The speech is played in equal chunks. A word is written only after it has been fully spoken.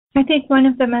I think one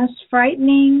of the most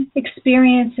frightening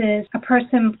experiences a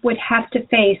person would have to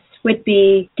face would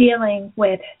be dealing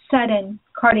with sudden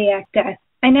cardiac death.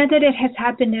 I know that it has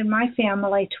happened in my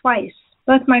family twice.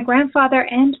 Both my grandfather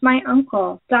and my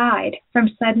uncle died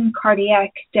from sudden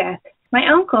cardiac death. My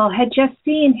uncle had just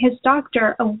seen his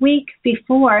doctor a week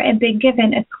before and been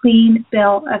given a clean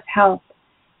bill of health.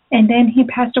 And then he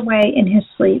passed away in his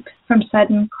sleep from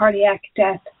sudden cardiac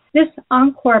death. This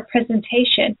Encore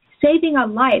presentation, Saving a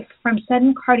Life from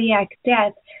Sudden Cardiac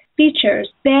Death,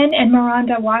 features Ben and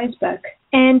Miranda Weisbuck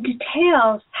and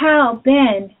details how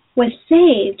Ben was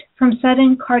saved from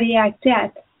sudden cardiac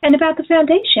death and about the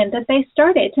foundation that they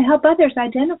started to help others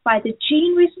identify the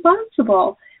gene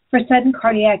responsible for sudden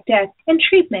cardiac death and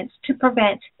treatments to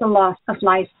prevent the loss of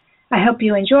life. I hope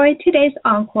you enjoyed today's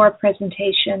Encore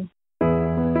presentation.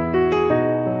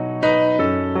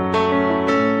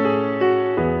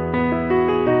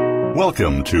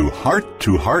 Welcome to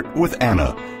Heart with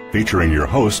Anna, featuring your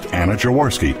host, Anna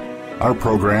Jaworski. Our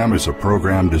program is a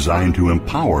program designed to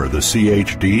empower the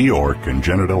CHD or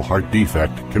congenital heart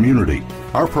defect community.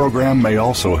 Our program may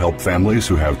also help families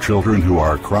who have children who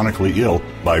are chronically ill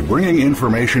by bringing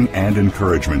information and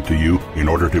encouragement to you in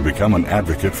order to become an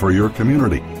advocate for your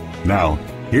community. Now,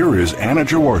 here is Anna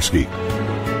Jaworski.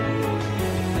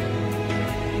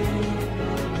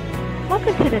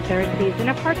 Welcome to the third season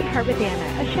of Heart to Heart with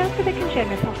Anna, a show for the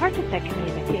congenital heart defect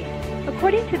community.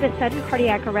 According to the Sudden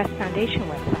Cardiac Arrest Foundation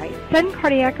website, sudden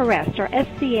cardiac arrest, or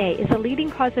SCA, is a leading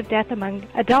cause of death among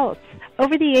adults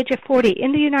over the age of 40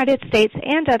 in the United States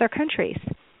and other countries.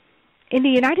 In the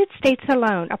United States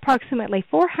alone, approximately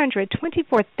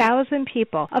 424,000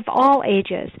 people of all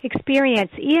ages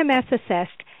experience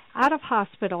EMS-assessed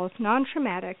out-of-hospitals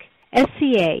non-traumatic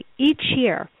SCA each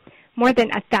year, more than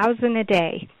 1,000 a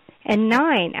day, and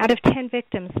 9 out of 10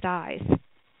 victims dies.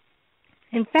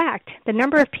 In fact, the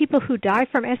number of people who die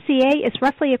from SCA is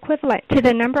roughly equivalent to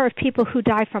the number of people who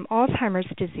die from Alzheimer's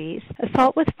disease,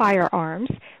 assault with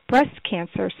firearms, breast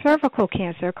cancer, cervical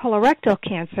cancer, colorectal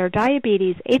cancer,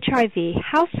 diabetes, HIV,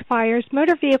 house fires,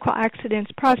 motor vehicle accidents,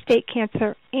 prostate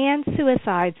cancer, and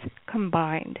suicides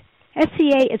combined.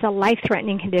 SCA is a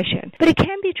life-threatening condition, but it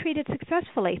can be treated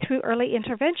successfully through early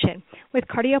intervention with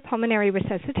cardiopulmonary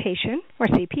resuscitation, or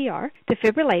CPR,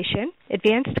 defibrillation,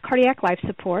 advanced cardiac life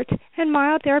support, and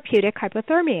mild therapeutic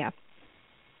hypothermia.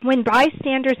 When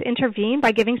bystanders intervene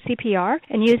by giving CPR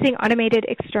and using automated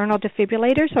external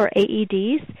defibrillators, or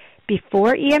AEDs,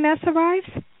 before EMS arrives,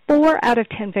 4 out of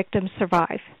 10 victims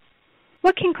survive.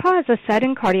 What can cause a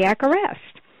sudden cardiac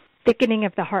arrest? Thickening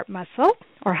of the heart muscle,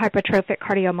 or hypertrophic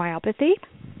cardiomyopathy,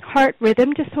 heart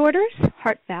rhythm disorders,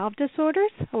 heart valve disorders,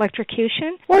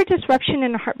 electrocution, or disruption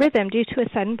in the heart rhythm due to a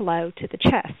sudden blow to the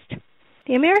chest.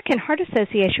 The American Heart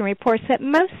Association reports that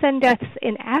most sudden deaths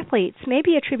in athletes may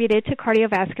be attributed to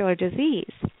cardiovascular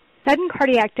disease. Sudden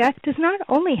cardiac death does not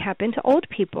only happen to old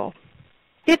people.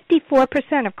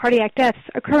 54% of cardiac deaths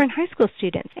occur in high school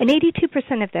students, and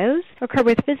 82% of those occur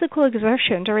with physical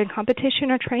exertion during competition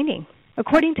or training.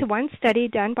 According to one study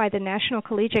done by the National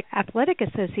Collegiate Athletic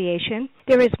Association,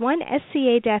 there is one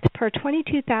SCA death per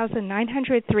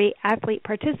 22,903 athlete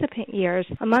participant years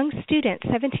among students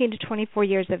 17 to 24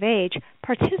 years of age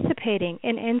participating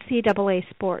in NCAA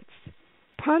sports.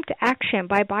 Prompt action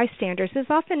by bystanders is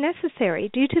often necessary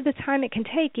due to the time it can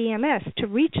take EMS to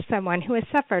reach someone who has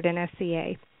suffered an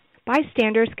SCA.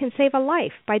 Bystanders can save a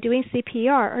life by doing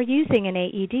CPR or using an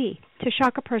AED to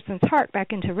shock a person's heart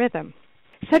back into rhythm.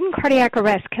 Sudden cardiac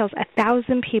arrest kills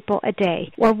 1,000 people a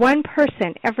day, or 1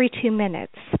 person every 2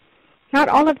 minutes. Not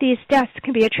all of these deaths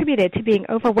can be attributed to being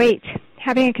overweight,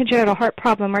 having a congenital heart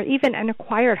problem, or even an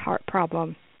acquired heart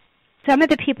problem. Some of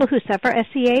the people who suffer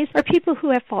SCAs are people who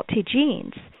have faulty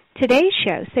genes. Today's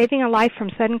show, Saving a Life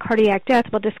from Sudden Cardiac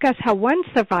Death, will discuss how one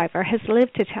survivor has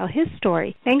lived to tell his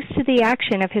story thanks to the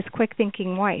action of his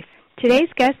quick-thinking wife. Today's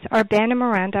guests are Ben and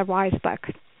Miranda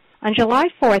Weisbuck. On July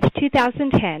 4th,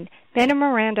 2010, Ben and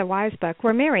Miranda Weisbuck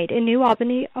were married in New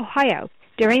Albany, Ohio.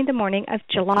 During the morning of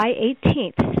July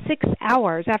 18th, 6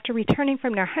 hours after returning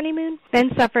from their honeymoon, Ben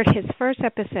suffered his first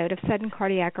episode of sudden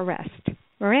cardiac arrest.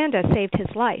 Miranda saved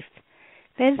his life.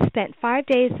 Ben spent 5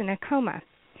 days in a coma.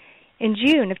 In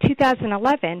June of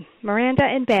 2011, Miranda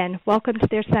and Ben welcomed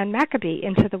their son Maccabee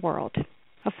into the world.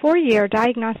 A 4-year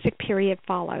diagnostic period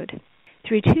followed.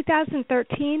 Through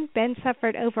 2013, Ben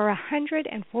suffered over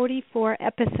 144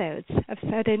 episodes of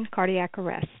sudden cardiac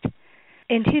arrest.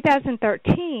 In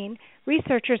 2013,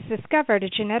 researchers discovered a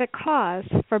genetic cause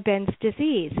for Ben's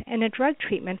disease, and a drug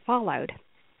treatment followed.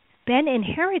 Ben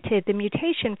inherited the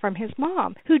mutation from his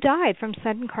mom, who died from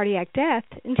sudden cardiac death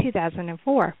in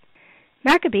 2004.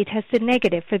 Maccabee tested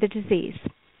negative for the disease.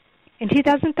 In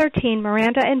 2013,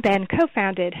 Miranda and Ben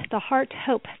co-founded the Heart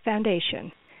Hope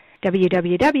Foundation,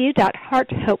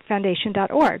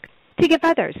 www.hearthopefoundation.org, to give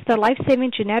others the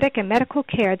life-saving genetic and medical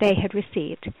care they had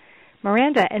received.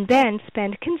 Miranda and Ben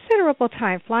spend considerable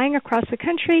time flying across the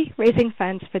country raising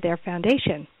funds for their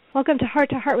foundation. Welcome to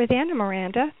Heart with Anna,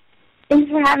 Miranda.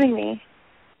 Thanks for having me.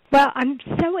 Well, I'm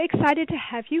so excited to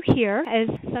have you here. As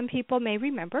some people may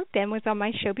remember, Ben was on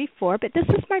my show before, but this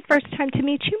is my first time to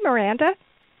meet you, Miranda.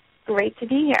 Great to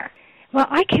be here. Well,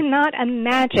 I cannot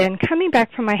imagine coming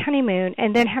back from my honeymoon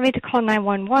and then having to call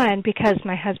 911 because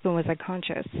my husband was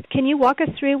unconscious. Can you walk us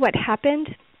through what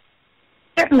happened?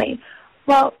 Certainly.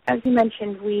 Well, as you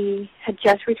mentioned, we had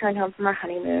just returned home from our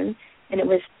honeymoon, and it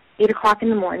was 8 o'clock in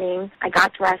the morning. I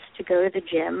got dressed to go to the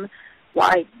gym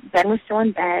while Ben was still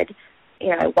in bed.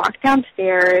 And I walked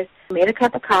downstairs, made a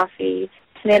cup of coffee,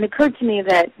 and it occurred to me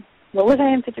that what was I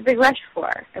in such a big rush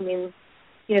for? I mean,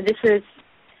 this was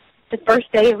the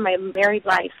first day of my married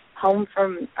life home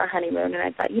from our honeymoon, and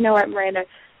I thought, you know what, Miranda,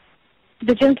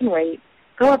 the gym can wait.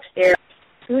 Go upstairs,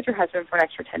 be with your husband for an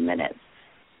extra 10 minutes.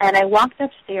 And I walked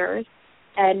upstairs,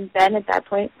 and Ben at that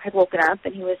point had woken up,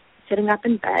 and he was sitting up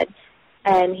in bed,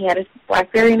 and he had his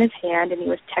BlackBerry in his hand, and he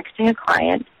was texting a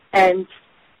client, and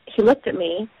he looked at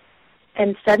me,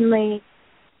 and suddenly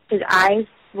his eyes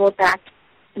rolled back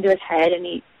into his head, and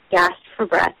he gasped for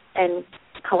breath and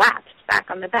collapsed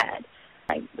back on the bed.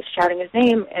 I was shouting his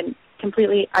name and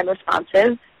completely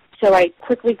unresponsive, so I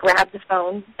quickly grabbed the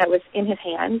phone that was in his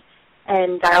hand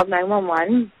and dialed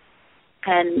 911,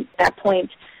 and at that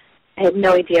point I had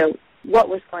no idea what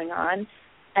was going on,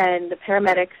 and the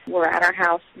paramedics were at our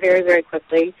house very, very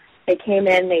quickly. They came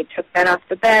in, they took Ben off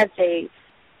the bed, they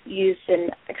used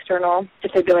an external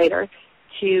defibrillator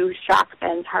to shock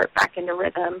Ben's heart back into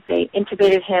rhythm. They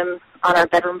intubated him on our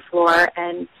bedroom floor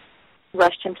and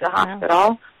rushed him to the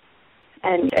hospital.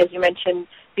 And as you mentioned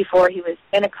before, he was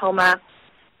in a coma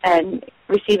and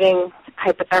receiving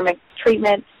hypothermic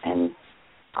treatment and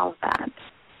all of that.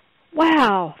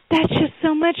 Wow, that's just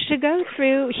so much to go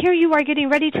through. Here you are getting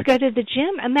ready to go to the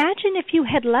gym. Imagine if you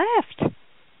had left.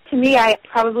 To me, I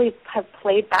probably have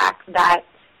played back that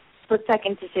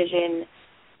split-second decision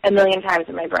a million times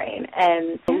in my brain.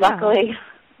 And luckily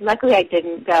I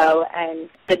didn't go,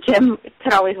 and the gym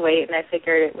could always wait, and I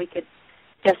figured we could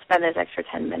just spend those extra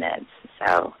 10 minutes.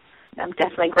 So I'm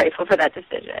definitely grateful for that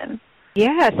decision.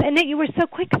 Yes, and that you were so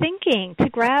quick thinking to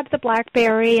grab the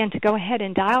BlackBerry and to go ahead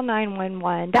and dial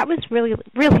 911. That was really,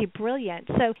 really brilliant.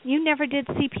 So you never did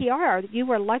CPR. You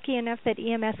were lucky enough that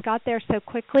EMS got there so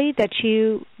quickly that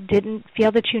you didn't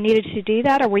feel that you needed to do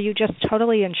that, or were you just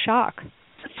totally in shock?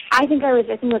 I think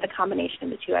it was a combination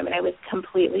of the two. I mean, I was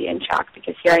completely in shock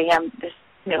because here I am, this,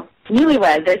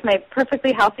 newlywed. There's my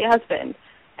perfectly healthy husband,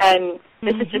 and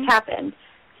this has just happened.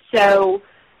 So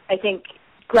I think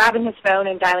grabbing his phone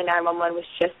and dialing 911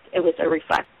 it was a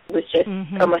reflex. It was just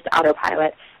almost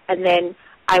autopilot. And then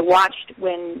I watched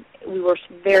when we were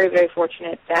very, very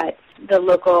fortunate that the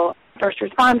local first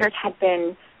responders had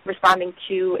been responding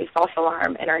to a false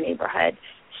alarm in our neighborhood.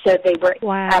 So they were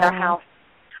at our house.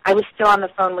 I was still on the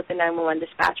phone with the 911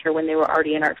 dispatcher when they were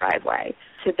already in our driveway.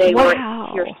 So they were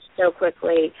here so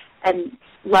quickly. And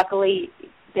luckily,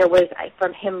 there was,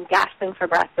 from him gasping for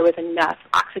breath, there was enough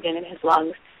oxygen in his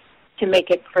lungs to make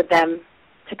it for them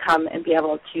to come and be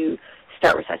able to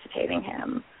start resuscitating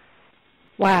him.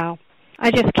 Wow.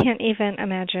 I just can't even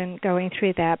imagine going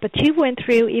through that. But you went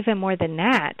through even more than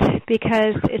that,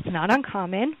 because it's not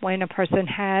uncommon when a person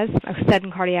has a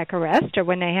sudden cardiac arrest or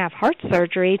when they have heart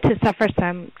surgery to suffer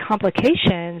some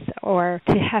complications or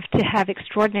to have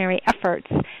extraordinary efforts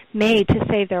made to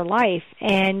save their life.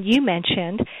 And you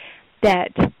mentioned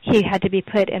that he had to be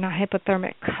put in a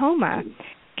hypothermic coma.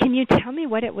 Can you tell me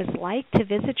what it was like to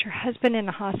visit your husband in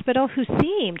the hospital, who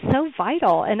seemed so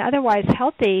vital and otherwise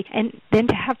healthy, and then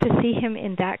to have to see him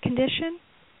in that condition?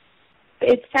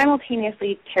 It's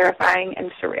simultaneously terrifying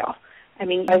and surreal. I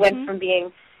mean, I went from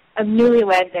being a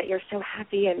newlywed that you're so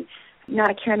happy and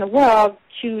not a care in the world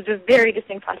to the very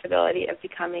distinct possibility of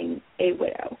becoming a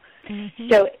widow.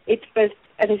 So it's both,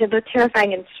 as I said, both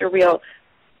terrifying and surreal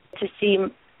to see,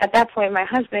 at that point, my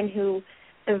husband, who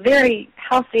a very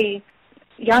healthy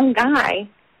young guy,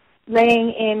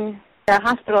 laying in the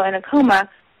hospital in a coma.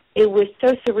 It was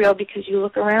so surreal because you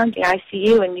look around the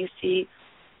ICU and you see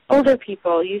older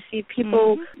people. You see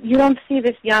people, you don't see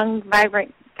this young,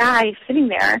 vibrant guy sitting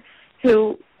there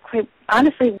who, quite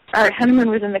honestly, our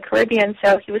honeymoon was in the Caribbean,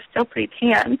 so he was still pretty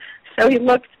tan. So he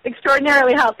looked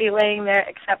extraordinarily healthy laying there,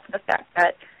 except for the fact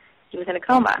that he was in a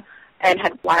coma and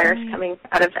had wires coming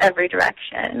out of every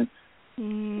direction.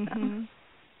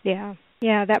 Yeah.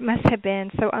 Yeah, that must have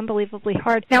been so unbelievably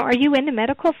hard. Now, are you in the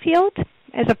medical field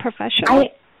as a professional?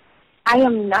 I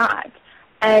am not.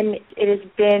 And it has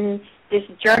been, this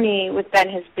journey with Ben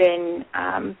has been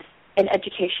an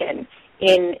education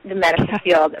in the medical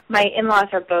field. My in-laws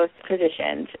are both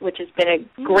physicians, which has been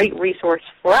a great resource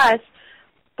for us.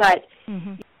 But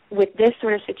with this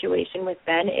sort of situation with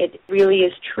Ben, it really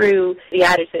is true, the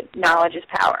adage that knowledge is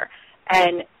power.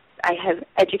 And I have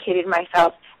educated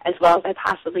myself as well as I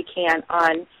possibly can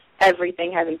on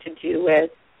everything having to do with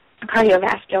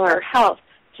cardiovascular health,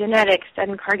 genetics,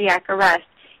 sudden cardiac arrest,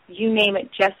 you name it,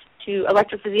 just to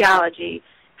electrophysiology,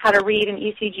 how to read an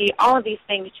ECG, all of these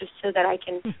things just so that I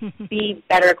can be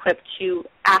better equipped to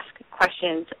ask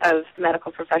questions of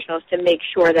medical professionals to make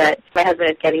sure that my husband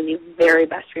is getting the very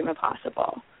best treatment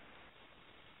possible.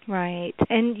 Right.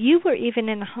 And you were even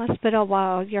in the hospital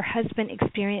while your husband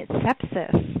experienced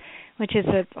sepsis, which is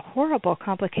a horrible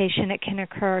complication that can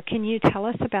occur. Can you tell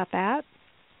us about that?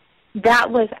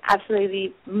 That was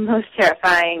absolutely the most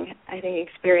terrifying, I think,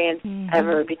 experience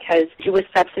ever, because with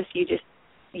sepsis,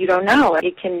 you don't know.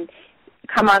 It can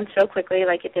come on so quickly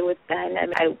like it did with Ben,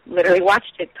 and I literally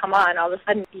watched it come on. All of a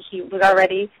sudden, he was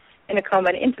already in a coma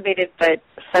and intubated, but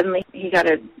suddenly he got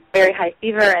a very high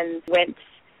fever and went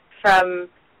from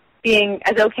being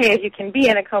as okay as you can be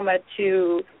in a coma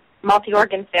to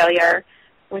multi-organ failure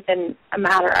within a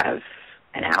matter of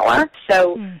an hour.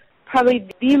 So probably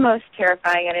the most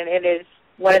terrifying, and it is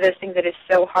one of those things that is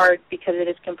so hard because it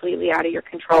is completely out of your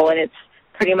control, and it's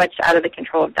pretty much out of the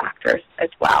control of doctors as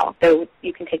well. So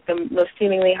you can take the most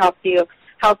seemingly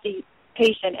healthy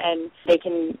patient and they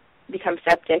can become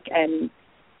septic, and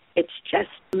it's just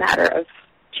a matter of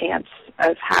chance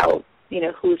of how,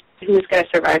 who's going to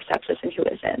survive sepsis and who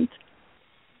isn't.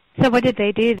 So what did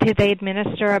they do? Did they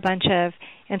administer a bunch of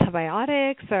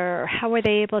antibiotics, or how were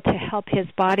they able to help his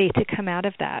body to come out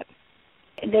of that?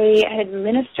 They had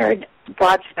administered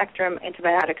broad-spectrum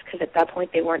antibiotics because at that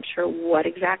point they weren't sure what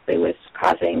exactly was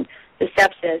causing the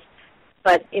sepsis.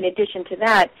 But in addition to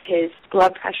that, his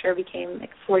blood pressure became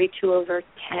like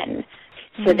 42/10.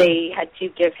 So they had to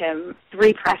give him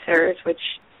 3 pressors, which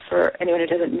for anyone who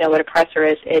doesn't know what a pressor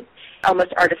is, it's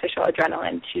almost artificial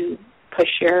adrenaline to push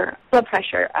your blood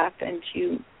pressure up and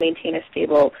to maintain a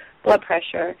stable blood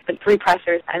pressure. But 3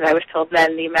 pressors, as I was told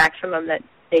then, the maximum that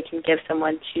they can give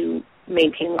someone to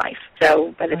maintain life.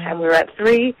 So by the time we were at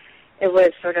 3, it was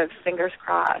sort of fingers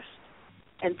crossed,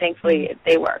 and thankfully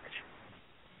they worked.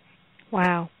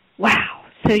 Wow.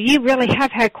 So you really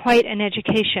have had quite an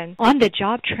education,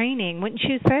 on-the-job training, wouldn't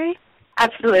you say?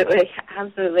 Absolutely.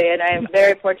 And I am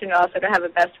very fortunate also to have a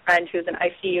best friend who's an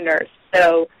ICU nurse.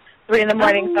 So 3 in the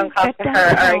morning phone calls to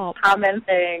her are a common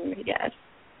thing, yes.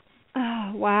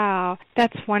 Oh, wow.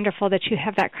 That's wonderful that you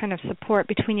have that kind of support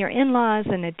between your in-laws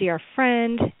and a dear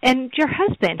friend. And your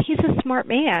husband, he's a smart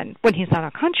man. When he's not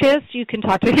unconscious, you can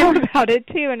talk to him about it,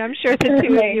 too. And I'm sure the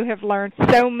two of you have learned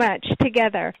so much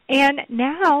together. And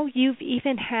now you've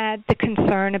even had the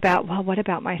concern about, well, what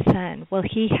about my son? Will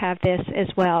he have this as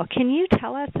well? Can you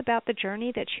tell us about the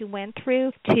journey that you went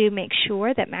through to make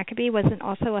sure that Maccabee wasn't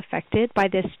also affected by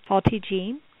this faulty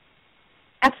gene?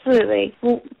 Absolutely.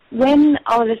 When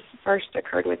all of this first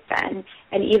occurred with Ben,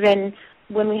 and even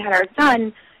when we had our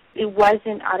son, it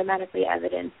wasn't automatically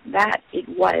evident that it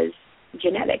was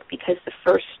genetic because the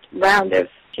first round of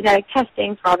genetic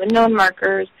testing for all the known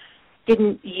markers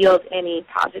didn't yield any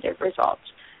positive results.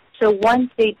 So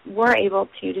once they were able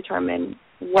to determine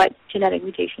what genetic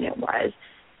mutation it was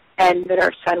and that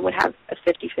our son would have a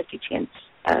 50-50 chance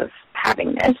of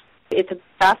having this, it's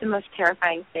about the most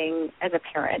terrifying thing as a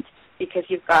parent, because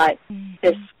you've got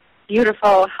this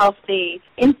beautiful, healthy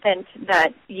infant that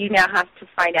you now have to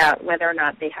find out whether or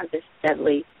not they have this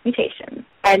deadly mutation.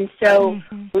 And so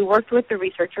we worked with the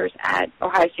researchers at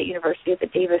Ohio State University at the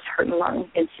Davis Heart and Lung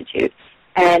Institute,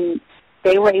 and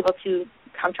they were able to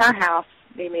come to our house.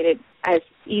 They made it as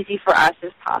easy for us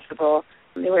as possible.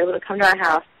 They were able to come to our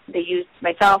house. They used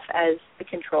myself as the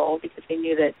control because they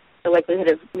knew that the likelihood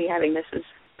of me having this was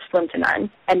slim to none,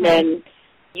 and then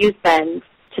used Ben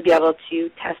to be able to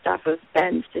test off of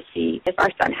Ben's to see if our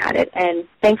son had it. And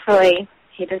thankfully,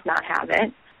 he does not have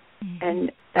it.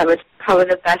 And that was probably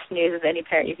the best news of any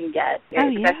parent you can get.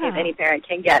 The best news any parent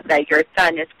can get, that your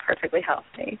son is perfectly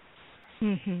healthy.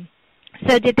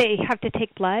 So did they have to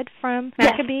take blood from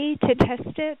Maccabee to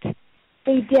test it?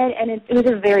 They did, and it was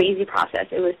a very easy process.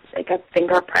 It was like a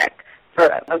finger prick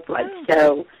of blood.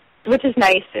 So, which is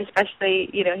nice, especially,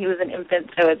 he was an infant,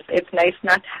 so it's nice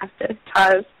not to have to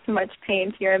cause too much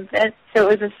pain to your infant. So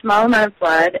it was a small amount of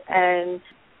blood, and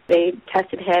they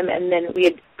tested him, and then we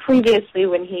had previously,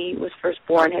 when he was first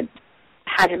born,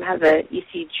 had him have an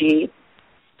ECG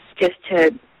just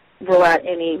to rule out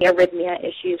any arrhythmia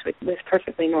issues, which was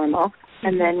perfectly normal.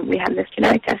 And then we had this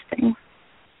genetic testing.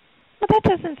 Well, that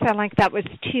doesn't sound like that was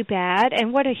too bad.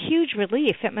 And what a huge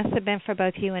relief it must have been for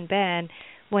both you and Ben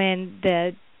when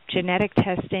the genetic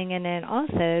testing and then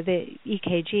also the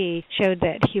EKG showed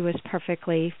that he was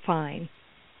perfectly fine.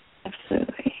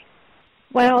 Absolutely.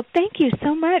 Well, thank you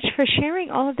so much for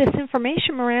sharing all of this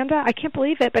information, Miranda. I can't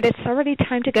believe it, but it's already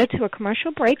time to go to a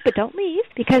commercial break, but don't leave,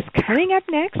 because coming up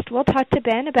next, we'll talk to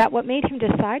Ben about what made him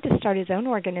decide to start his own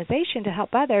organization to help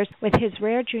others with his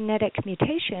rare genetic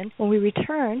mutation when we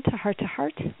return to Heart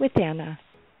with Anna.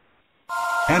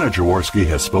 Anna Jaworski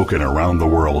has spoken around the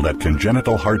world at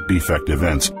congenital heart defect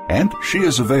events, and she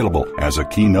is available as a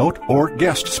keynote or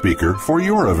guest speaker for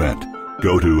your event.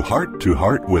 Go to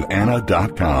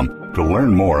hearttoheartwithanna.com to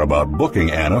learn more about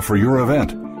booking Anna for your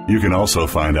event. You can also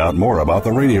find out more about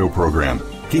the radio program,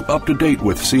 keep up to date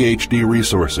with CHD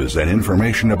resources and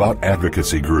information about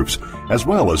advocacy groups, as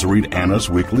well as read Anna's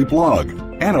weekly blog.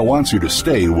 Anna wants you to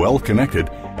stay well connected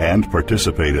and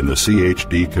participate in the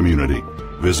CHD community.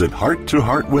 Visit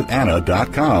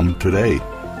hearttoheartwithanna.com today.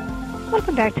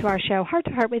 Welcome back to our show, Heart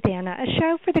to Heart with Anna, a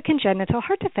show for the congenital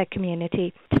heart defect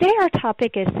community. Today our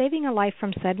topic is saving a life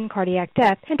from sudden cardiac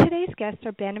death, and today's guests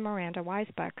are Ben and Miranda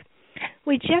Weisbuck.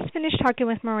 We just finished talking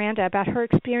with Miranda about her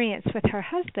experience with her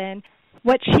husband,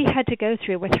 what she had to go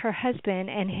through with her husband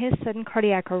and his sudden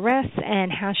cardiac arrest,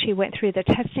 and how she went through the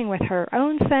testing with her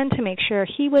own son to make sure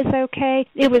he was okay.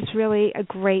 It was really a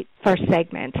great first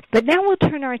segment. But now we'll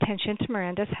turn our attention to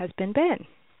Miranda's husband, Ben.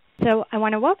 So I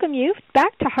want to welcome you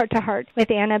back to Heart with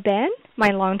Anna. Ben, my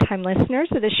longtime listeners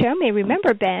of the show may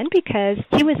remember Ben because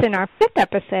he was in our 5th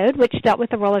episode, which dealt with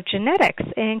the role of genetics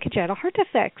in congenital heart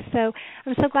defects. So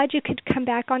I'm so glad you could come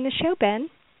back on the show,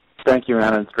 Ben. Thank you,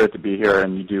 Anna. It's great to be here,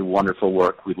 and you do wonderful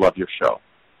work. We love your show.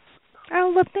 Oh,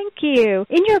 well, thank you.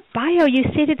 In your bio, you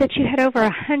stated that you had over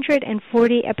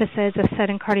 140 episodes of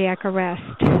sudden cardiac arrest.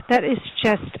 That is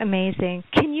just amazing.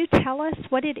 Can you tell us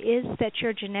what it is that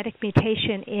your genetic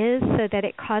mutation is so that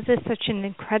it causes such an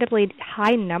incredibly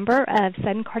high number of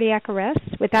sudden cardiac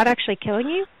arrests without actually killing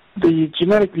you? The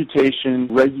genetic mutation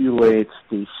regulates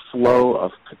the flow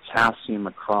of potassium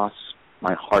across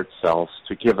my heart cells.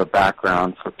 To give a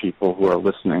background for people who are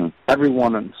listening,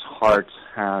 everyone's heart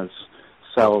has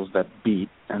cells that beat,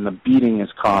 and the beating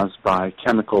is caused by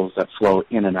chemicals that flow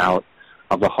in and out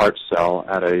of the heart cell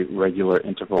at a regular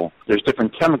interval. There's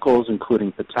different chemicals,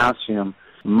 including potassium.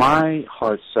 My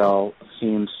heart cell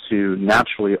seems to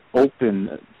naturally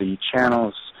open the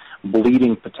channels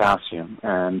bleeding potassium,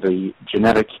 and the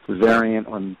genetic variant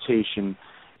or mutation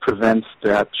prevents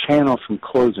that channel from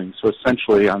closing. So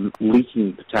essentially, I'm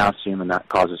leaking potassium, and that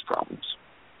causes problems.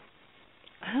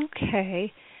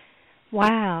 Okay.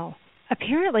 Wow.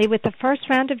 Apparently, with the first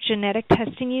round of genetic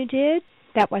testing you did,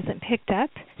 that wasn't picked up.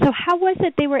 So how was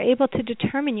it they were able to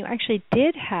determine you actually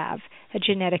did have a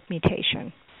genetic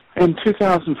mutation? In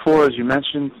 2004, as you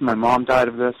mentioned, my mom died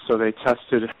of this, so they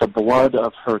tested the blood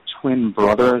of her twin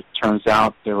brother. It turns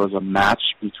out there was a match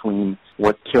between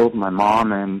what killed my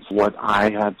mom and what I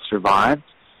had survived.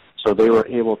 So they were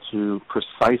able to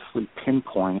precisely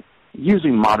pinpoint,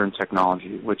 using modern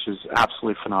technology, which is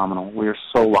absolutely phenomenal. We are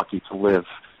so lucky to live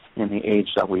in the age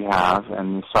that we have,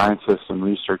 and the scientists and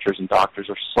researchers and doctors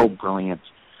are so brilliant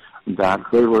that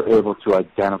they were able to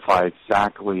identify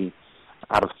exactly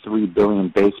out of 3 billion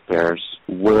base pairs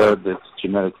where this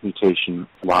genetic mutation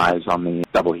lies on the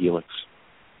double helix.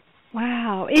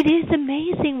 Wow. It is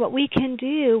amazing what we can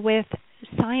do with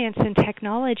science and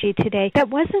technology today that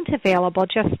wasn't available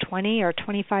just 20 or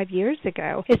 25 years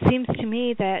ago. It seems to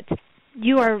me that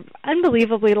you are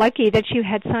unbelievably lucky that you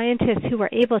had scientists who were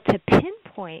able to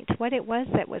pinpoint what it was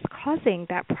that was causing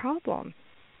that problem.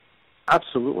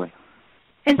 Absolutely.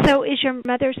 And so is your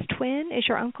mother's twin, is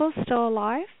your uncle still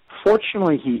alive?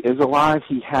 Fortunately, he is alive.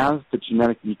 He has the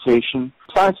genetic mutation.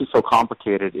 Science is so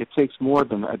complicated. It takes more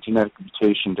than a genetic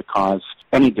mutation to cause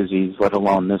any disease, let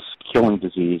alone this killing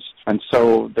disease. And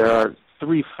so there are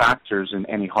 3 factors in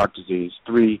any heart disease,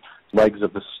 3 legs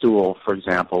of the stool, for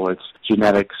example. It's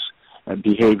genetics,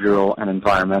 behavioral, and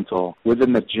environmental.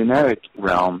 Within the genetic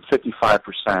realm,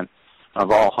 55% of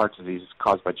all heart disease is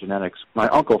caused by genetics. My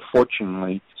uncle,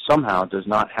 fortunately, somehow does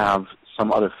not have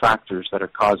some other factors that are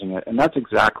causing it, and that's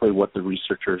exactly what the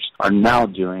researchers are now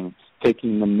doing,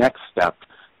 taking the next step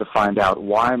to find out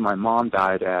why my mom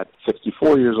died at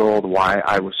 64 years old, why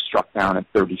I was struck down at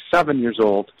 37 years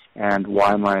old, and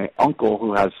why my uncle,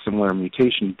 who has similar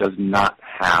mutation, does not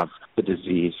have the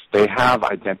disease. They have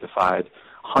identified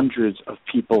hundreds of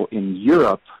people in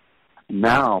Europe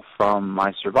now from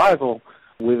my survival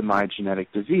with my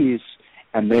genetic disease,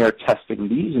 and they are testing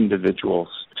these individuals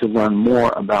to learn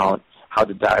more about how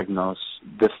to diagnose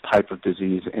this type of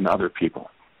disease in other people.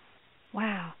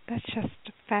 Wow, that's just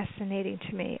fascinating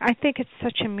to me. I think it's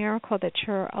such a miracle that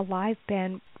you're alive,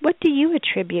 Ben. What do you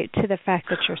attribute to the fact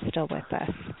that you're still with us?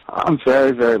 I'm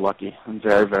very, very lucky. I'm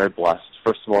very, very blessed.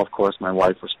 First of all, of course, my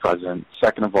wife was present.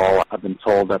 Second of all, I've been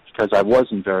told that because I was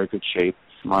in very good shape,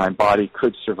 my body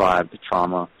could survive the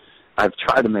trauma. I've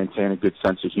tried to maintain a good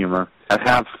sense of humor. I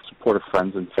have supportive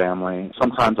friends and family.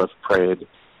 Sometimes I've prayed.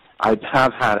 I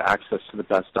have had access to the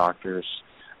best doctors.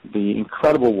 The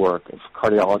incredible work of a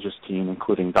cardiologist team,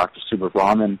 including Dr. Subra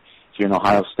Rahman here in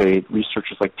Ohio State,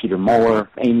 researchers like Peter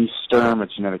Moeller, Amy Sturm, a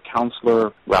genetic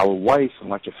counselor, Raoul Weiss, an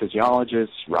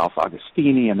electrophysiologist, Ralph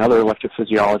Agostini, another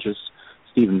electrophysiologist,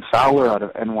 Stephen Fowler out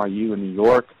of NYU in New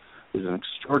York, who's an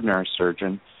extraordinary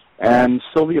surgeon, and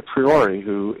Sylvia Priori,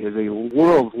 who is a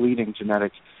world-leading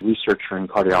genetic researcher and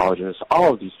cardiologist.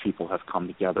 All of these people have come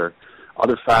together.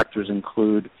 Other factors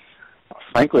include,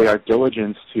 frankly, our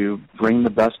diligence to bring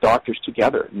the best doctors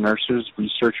together, nurses,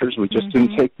 researchers. We just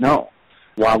didn't take no.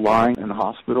 While lying in the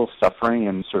hospital, suffering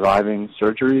and surviving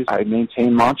surgeries, I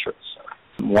maintained mantras.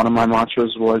 One of my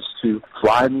mantras was to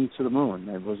fly me to the moon.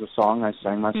 It was a song I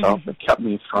sang myself that kept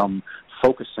me from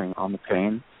focusing on the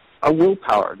pain. A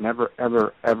willpower, never,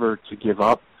 ever, ever to give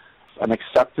up. An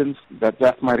acceptance that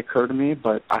death might occur to me,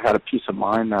 but I had a peace of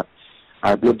mind that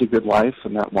I've lived a good life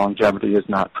and that longevity is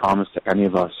not promised to any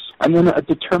of us. And then a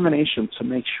determination to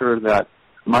make sure that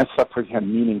my suffering had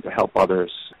meaning to help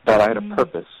others, that I had a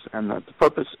purpose, and that the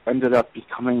purpose ended up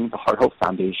becoming the Heart Hope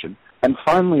Foundation. And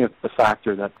finally, the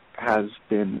factor that has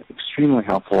been extremely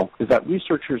helpful is that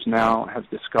researchers now have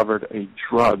discovered a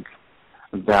drug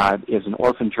that is an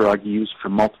orphan drug used for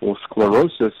multiple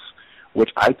sclerosis,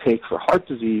 which I take for heart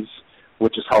disease,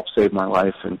 which has helped save my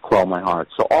life and quell my heart.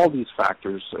 So all these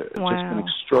factors have just been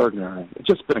extraordinary. It's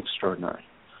just been extraordinary.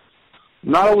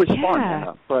 Not always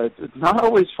fun, but not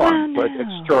always fun, but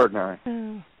extraordinary.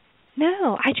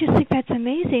 No, I just think that's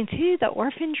amazing, too. The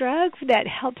orphan drug that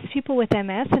helps people with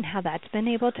MS and how that's been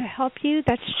able to help you,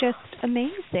 that's just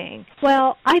amazing.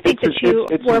 Well, I think that you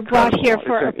were brought here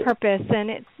for a purpose, and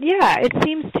it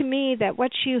seems to me that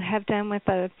what you have done with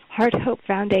the Heart Hope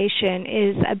Foundation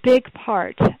is a big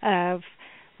part of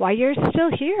why you're still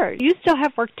here. You still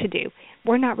have work to do.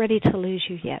 We're not ready to lose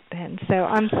you yet, Ben. So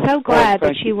I'm so glad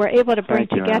that you were able to bring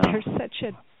together such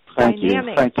a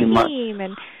dynamic team.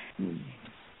 And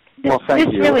thank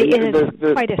this you. Really is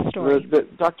quite a story.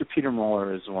 Dr. Peter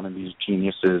Moeller is one of these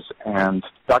geniuses, and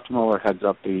Dr. Moeller heads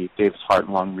up the Davis Heart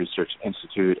and Lung Research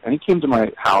Institute, and he came to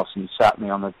my house and he sat me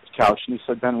on the couch and he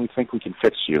said, Ben, we think we can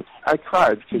fix you. I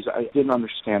cried because I didn't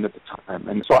understand at the time,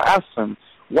 and so I asked him,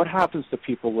 what happens to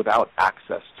people without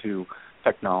access to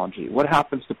technology? What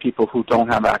happens to people who don't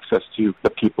have access to the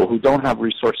people, who don't have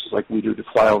resources like we do to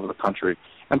fly over the country?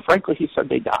 And frankly, he said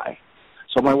they die.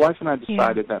 So my wife and I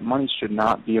decided that money should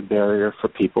not be a barrier for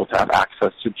people to have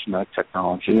access to genetic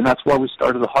technology, and that's why we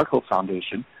started the Heart Hope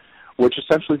Foundation, which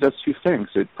essentially does two things.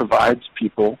 It provides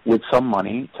people with some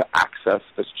money to access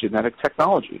this genetic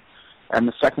technology. And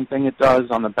the second thing it does,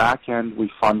 on the back end,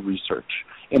 we fund research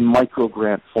in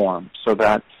micro-grant form so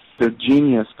that the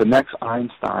genius, the next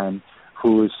Einstein,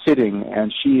 who is sitting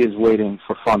and she is waiting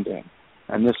for funding,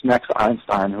 and this next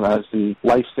Einstein who has the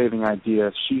life-saving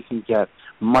idea, she can get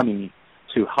money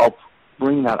to help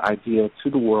bring that idea to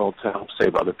the world to help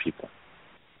save other people.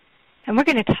 And we're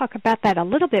going to talk about that a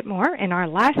little bit more in our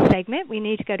last segment. We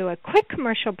need to go to a quick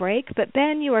commercial break. But,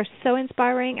 Ben, you are so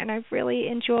inspiring, and I've really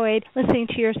enjoyed listening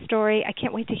to your story. I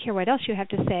can't wait to hear what else you have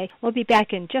to say. We'll be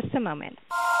back in just a moment.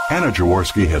 Anna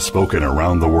Jaworski has spoken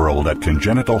around the world at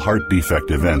congenital heart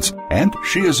defect events, and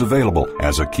she is available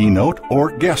as a keynote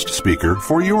or guest speaker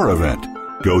for your event.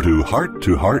 Go to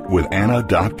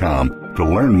hearttoheartwithanna.com to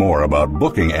learn more about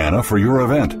booking Anna for your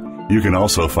event. You can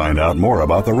also find out more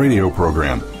about the radio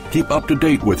program. Keep up to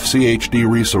date with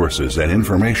CHD resources and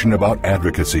information about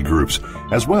advocacy groups,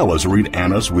 as well as read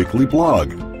Anna's weekly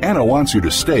blog. Anna wants you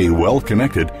to stay well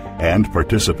connected and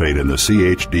participate in the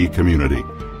CHD community.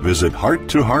 Visit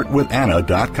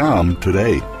hearttoheartwithanna.com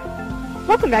today.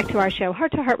 Welcome back to our show,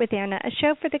 Heart to Heart with Anna, a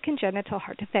show for the congenital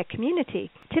heart defect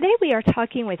community. Today we are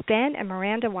talking with Ben and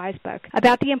Miranda Weisbuck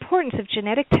about the importance of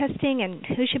genetic testing and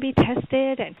who should be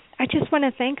tested. And I just want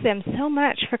to thank them so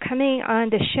much for coming on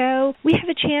the show. We have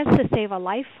a chance to save a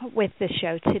life with the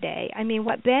show today. I mean,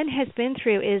 what Ben has been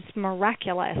through is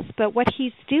miraculous, but what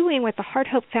he's doing with the Heart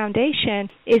Hope Foundation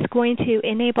is going to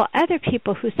enable other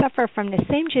people who suffer from the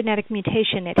same genetic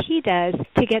mutation that he does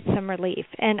to get some relief.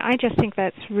 And I just think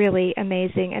that's really amazing.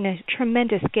 amazing and a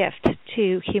tremendous gift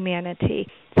to humanity.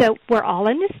 So we're all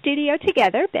in the studio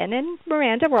together, Ben and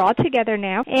Miranda, we're all together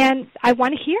now, and I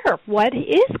want to hear what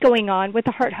is going on with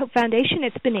the Heart Hope Foundation.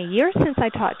 It's been a year since I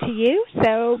talked to you,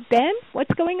 so Ben,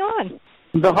 what's going on?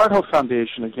 The Heart Hope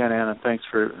Foundation, again, Anna, thanks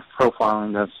for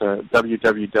profiling us,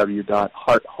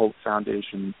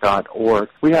 www.hearthopefoundation.org.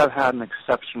 We have had an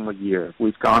exceptional year.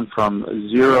 We've gone from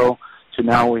 0 to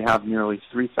now we have nearly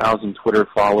 3,000 Twitter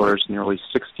followers, nearly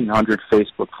 1,600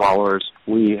 Facebook followers.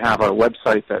 We have our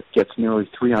website that gets nearly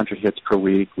 300 hits per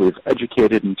week. We've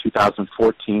educated in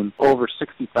 2014 over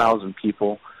 60,000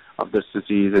 people of this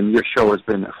disease, and your show has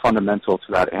been fundamental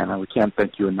to that, Anna. We can't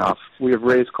thank you enough. We have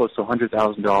raised close to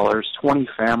 $100,000. 20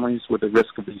 families with the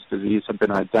risk of this disease have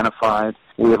been identified.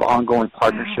 We have ongoing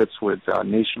partnerships with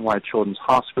Nationwide Children's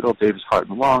Hospital, Davis Heart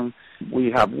and Lung.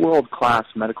 We have world-class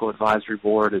medical advisory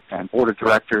board and board of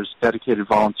directors, dedicated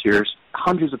volunteers.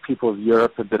 Hundreds of people of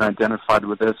Europe have been identified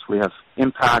with this. We have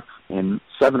impact in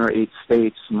 7 or 8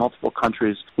 states, multiple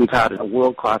countries. We've had a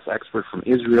world-class expert from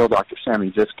Israel, Dr.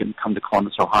 Sammy Viskin, come to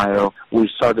Columbus, Ohio. We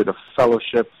started a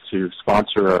fellowship to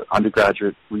sponsor an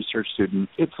undergraduate research student.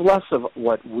 It's less of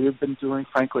what we've been doing,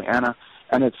 frankly, Anna,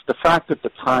 and it's the fact that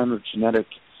the time of genetic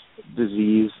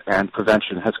disease and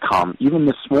prevention has come. Even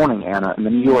this morning, Anna, in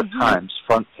the New York Times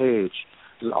front page,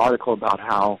 there's an article about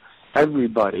how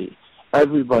everybody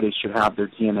should have their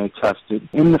DNA tested.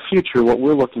 In the future, what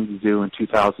we're looking to do in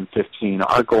 2015,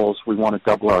 our goals, we want to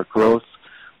double our growth.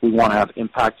 We want to have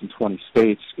impact in 20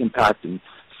 states, impact in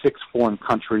 6 foreign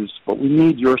countries, but we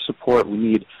need your support. We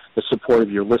need the support of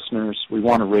your listeners. We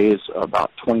want to raise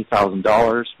about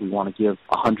 $20,000. We want to give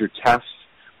 100 tests,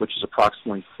 which is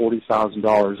approximately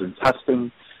 $40,000 in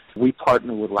testing. We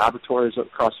partner with laboratories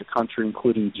across the country,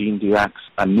 including GeneDx,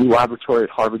 a new laboratory at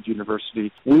Harvard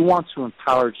University. We want to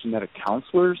empower genetic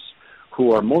counselors,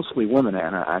 who are mostly women,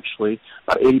 Anna, actually.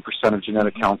 About 80% of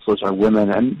genetic counselors are women,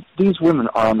 and these women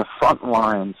are on the front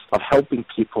lines of helping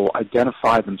people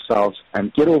identify themselves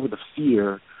and get over the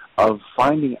fear of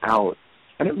finding out.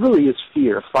 And it really is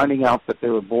fear, finding out that they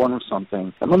were born with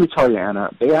something. And let me tell you, Anna,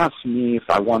 they asked me if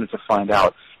I wanted to find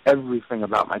out everything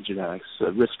about my genetics,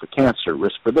 risk for cancer,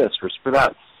 risk for this, risk for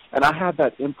that. And I had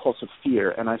that impulse of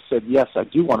fear, and I said, yes, I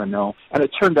do want to know, and it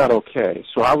turned out okay.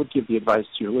 So I would give the advice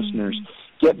to your listeners,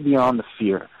 get beyond the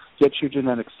fear, get your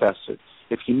genetics tested.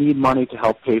 If you need money to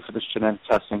help pay for this genetic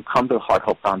testing, come to the Heart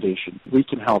Hope Foundation. We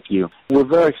can help you. We're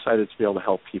very excited to be able to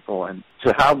help people and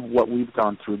to have what we've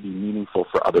gone through be meaningful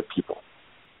for other people.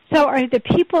 So are the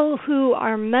people who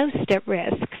are most at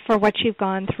risk for what you've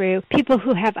gone through people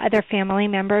who have other family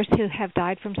members who have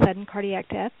died from sudden cardiac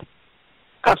death?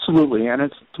 Absolutely, and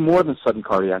it's more than sudden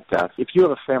cardiac death. If you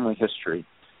have a family history,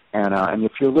 and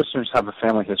if your listeners have a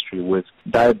family history with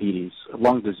diabetes,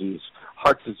 lung disease,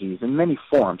 heart disease in many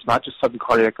forms, not just sudden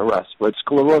cardiac arrest, but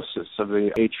sclerosis of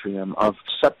the atrium, of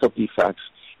septal defects,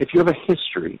 if you have a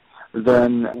history,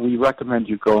 then we recommend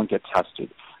you go and get tested.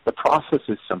 The process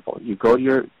is simple. You go to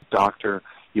your doctor,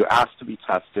 you ask to be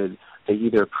tested, they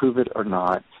either approve it or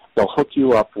not. They'll hook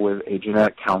you up with a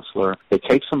genetic counselor. They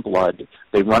take some blood,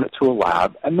 they run it to a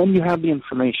lab, and then you have the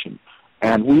information.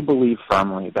 And we believe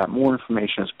firmly that more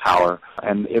information is power.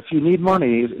 And if you need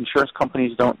money, insurance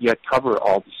companies don't yet cover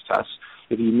all these tests.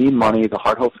 If you need money, the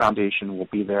Heart Hope Foundation will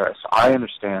be there. As I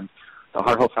understand, the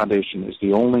Heart Hope Foundation is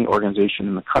the only organization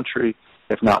in the country,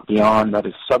 if not beyond, that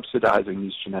is subsidizing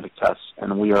these genetic tests,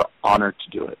 and we are honored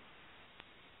to do it.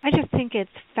 I just think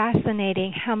it's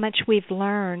fascinating how much we've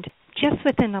learned just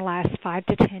within the last 5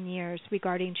 to 10 years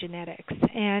regarding genetics.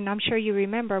 And I'm sure you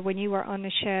remember when you were on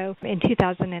the show in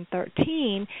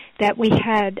 2013 that we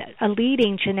had a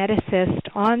leading geneticist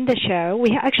on the show.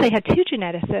 We actually had 2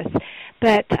 geneticists,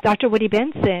 but Dr. Woody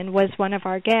Benson was one of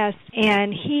our guests,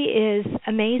 and he is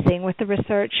amazing with the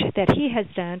research that he has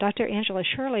done. Dr. Angela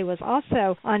Shirley was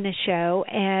also on the show,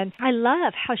 and I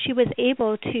love how she was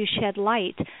able to shed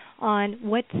light on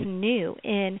what's new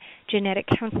in genetic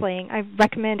counseling. I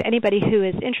recommend anybody who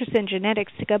is interested in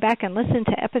genetics to go back and listen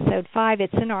to episode 5.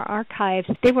 It's in our archives.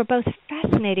 They were both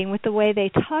fascinating with the way they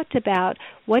talked about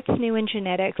what's new in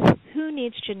genetics, who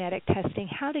needs genetic testing,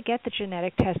 how to get the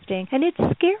genetic testing. And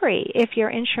it's scary if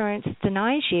your insurance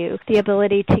denies you the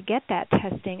ability to get that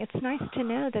testing. It's nice to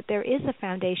know that there is a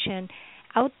foundation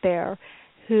out there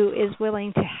who is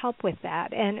willing to help with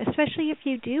that, and especially if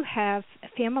you do have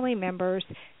family members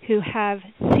who have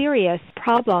serious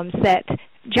problems that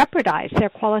jeopardize their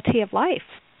quality of life.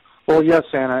 Well, yes,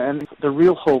 Anna, and the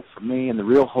real hope for me and the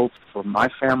real hope for my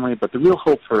family, but the real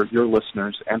hope for your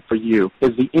listeners and for you is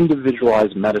the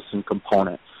individualized medicine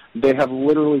component. They have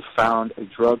literally found a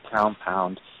drug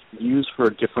compound used for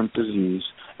a different disease,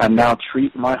 and now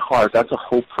treat my heart. That's a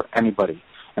hope for anybody.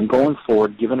 And going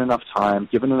forward, given enough time,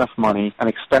 given enough money, and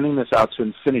extending this out to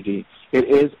infinity, it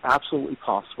is absolutely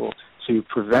possible to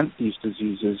prevent these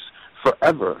diseases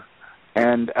forever.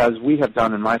 And as we have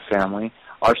done in my family,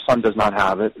 our son does not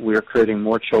have it. We are creating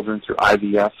more children through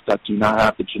IVF that do not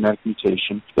have the genetic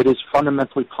mutation. It is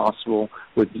fundamentally possible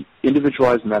with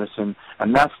individualized medicine,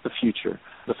 and that's the future.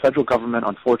 The federal government,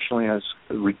 unfortunately, has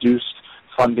reduced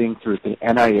funding through the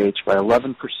NIH by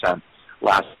 11%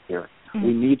 last year. Mm-hmm.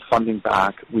 We need funding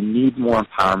back. We need more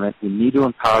empowerment. We need to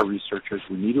empower researchers.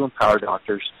 We need to empower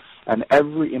doctors. And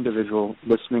every individual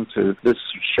listening to this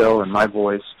show and my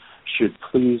voice should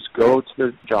please go to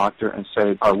their doctor and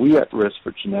say, are we at risk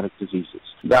for genetic diseases?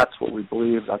 That's what we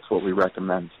believe. That's what we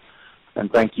recommend. And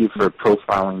thank you for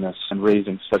profiling this and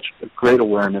raising such a great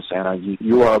awareness, Anna.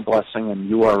 You are a blessing, and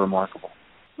you are remarkable.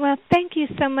 Well, thank you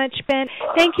so much, Ben.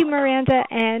 Thank you, Miranda.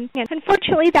 And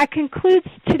unfortunately, that concludes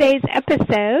today's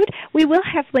episode. We will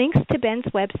have links to Ben's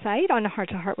website on the Heart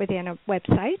to Heart with Anna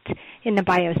website in the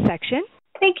bio section.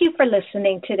 Thank you for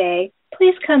listening today.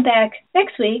 Please come back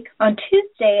next week on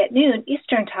Tuesday at noon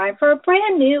Eastern Time for a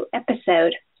brand new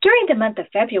episode. During the month of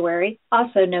February,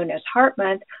 also known as Heart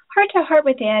Month, Heart to Heart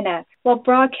with Anna will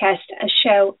broadcast a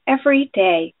show every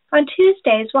day. On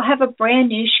Tuesdays, we'll have a brand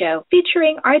new show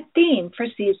featuring our theme for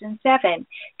Season 7,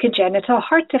 Congenital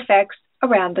Heart Defects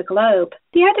Around the Globe.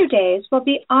 The other days will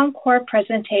be Encore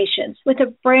presentations with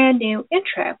a brand new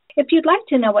intro. If you'd like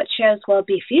to know what shows will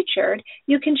be featured,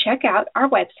 you can check out our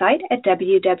website at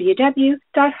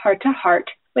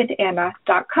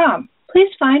www.hearttoheartwithanna.com.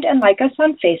 Please find and like us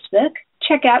on Facebook.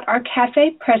 Check out our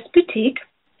Cafe Press Boutique.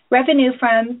 Revenue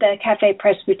from the Cafe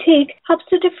Press Boutique helps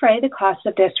to defray the cost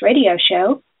of this radio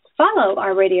show. Follow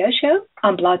our radio show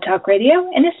on Blog Talk Radio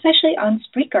and especially on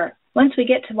Spreaker. Once we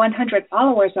get to 100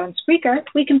 followers on Spreaker,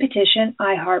 we can petition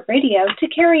iHeartRadio to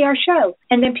carry our show,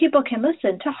 and then people can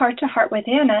listen to Heart with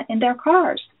Anna in their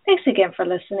cars. Thanks again for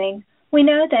listening. We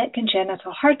know that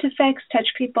congenital heart defects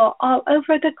touch people all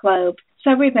over the globe,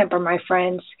 so remember, my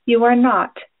friends, you are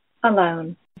not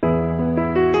alone.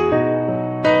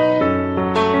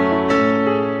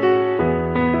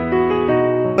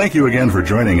 Thank you again for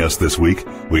joining us this week.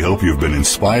 We hope you've been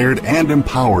inspired and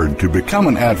empowered to become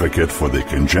an advocate for the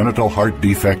congenital heart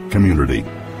defect community.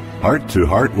 Heart to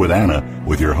Heart with Anna,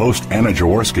 with your host Anna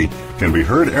Jaworski, can be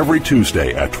heard every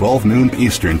Tuesday at 12 noon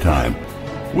Eastern Time.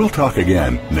 We'll talk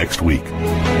again next week.